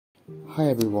Hi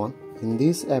everyone, in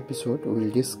this episode we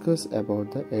will discuss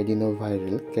about the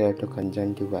Adenoviral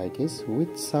Keratoconjunctivitis with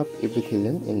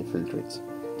Subepithelial Infiltrates.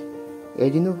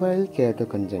 Adenoviral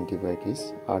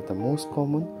Keratoconjunctivitis are the most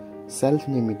common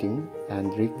self-limiting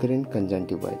and recurrent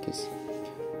conjunctivitis.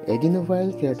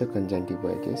 Adenoviral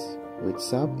Keratoconjunctivitis with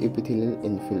subepithelial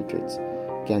infiltrates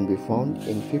can be found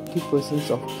in 50%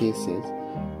 of cases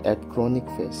at chronic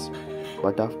phase,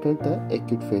 but after the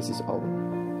acute phase is over.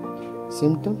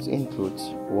 Symptoms include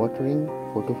watering,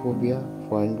 photophobia,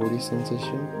 foreign body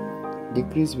sensation,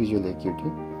 decreased visual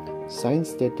acuity.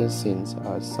 Signs that are seen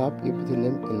are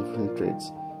subepithelial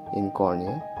infiltrates in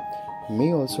cornea,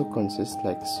 may also consist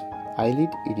like eyelid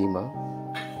edema,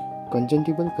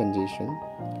 conjunctival congestion,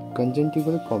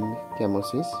 conjunctival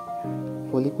chemosis,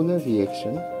 follicular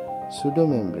reaction,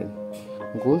 pseudomembrane.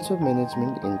 Goals of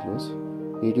management includes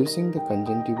reducing the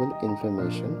conjunctival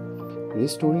inflammation,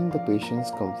 restoring the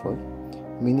patient's comfort,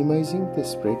 minimizing the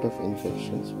spread of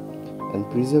infections, and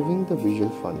preserving the visual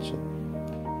function.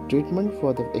 Treatment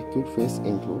for the acute phase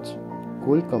includes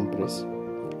cold compress,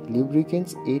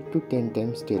 lubricants 8 to 10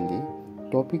 times daily,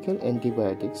 topical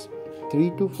antibiotics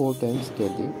 3 to 4 times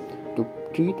daily to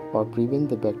treat or prevent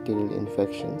the bacterial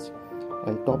infections,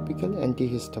 and topical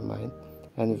antihistamine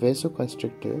and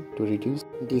vasoconstrictor to reduce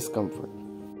discomfort.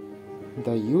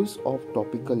 The use of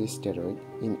topical steroid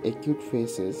in acute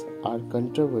phases are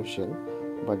controversial,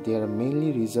 but they are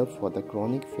mainly reserved for the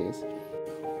chronic phase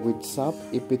with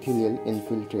subepithelial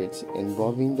infiltrates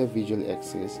involving the visual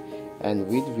axis and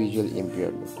with visual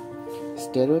impairment.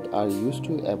 Steroids are used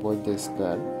to avoid the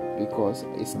scar because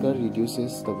scar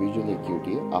reduces the visual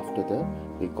acuity after the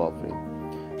recovery.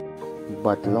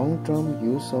 But long-term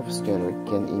use of steroid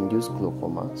can induce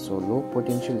glaucoma, so low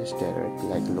potential steroid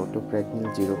like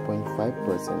lotoprednil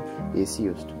 0.5% is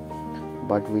used,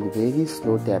 but with very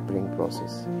slow tapering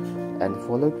process, and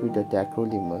followed with the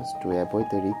tacrolimus to avoid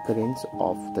the recurrence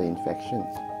of the infection.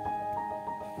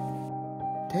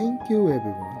 Thank you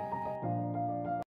everyone.